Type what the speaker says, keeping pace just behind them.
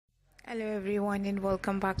Hello everyone and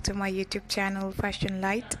welcome back to my YouTube channel Fashion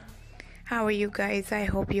Light. How are you guys? I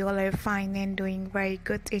hope you all are fine and doing very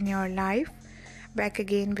good in your life. Back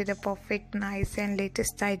again with a perfect, nice and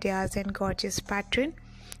latest ideas and gorgeous pattern.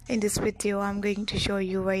 In this video I'm going to show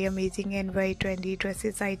you very amazing and very trendy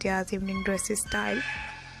dresses ideas, evening dresses style.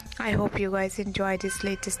 I hope you guys enjoy this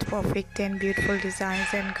latest perfect and beautiful designs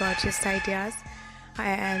and gorgeous ideas.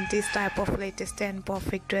 And this type of latest and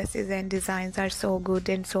perfect dresses and designs are so good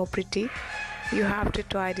and so pretty. You have to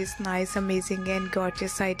try this nice, amazing and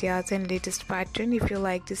gorgeous ideas and latest pattern. If you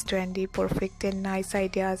like this trendy, perfect and nice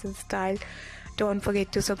ideas and style, don't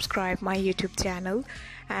forget to subscribe my YouTube channel.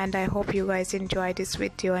 And I hope you guys enjoy this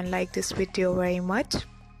video and like this video very much.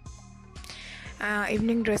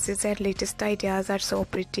 Evening dresses and latest ideas are so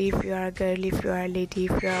pretty. If you are a girl, if you are a lady,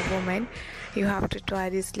 if you are a woman, you have to try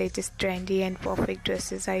this latest trendy and perfect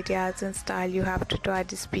dresses ideas and style. You have to try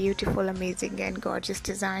this beautiful, amazing and gorgeous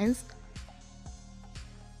designs.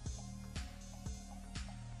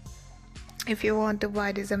 If you want to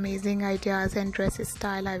buy these amazing ideas and dresses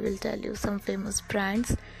style, I will tell you some famous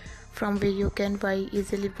brands from where you can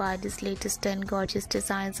easily buy this latest and gorgeous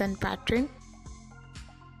designs and pattern.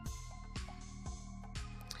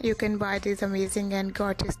 You can buy these amazing and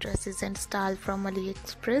gorgeous dresses and style from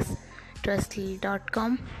AliExpress,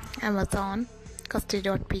 Dressly.com, Amazon,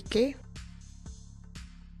 Custy.pk,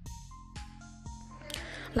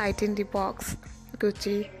 Light in the Box,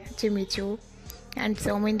 Gucci, Jimmy Choo, and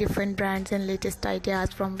so many different brands and latest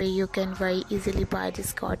ideas from where you can very easily buy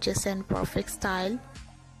this gorgeous and perfect style.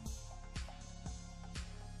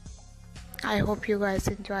 I hope you guys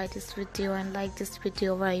enjoy this video and like this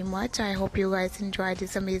video very much. I hope you guys enjoy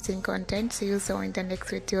this amazing content. See you soon in the next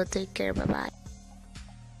video. Take care. Bye bye.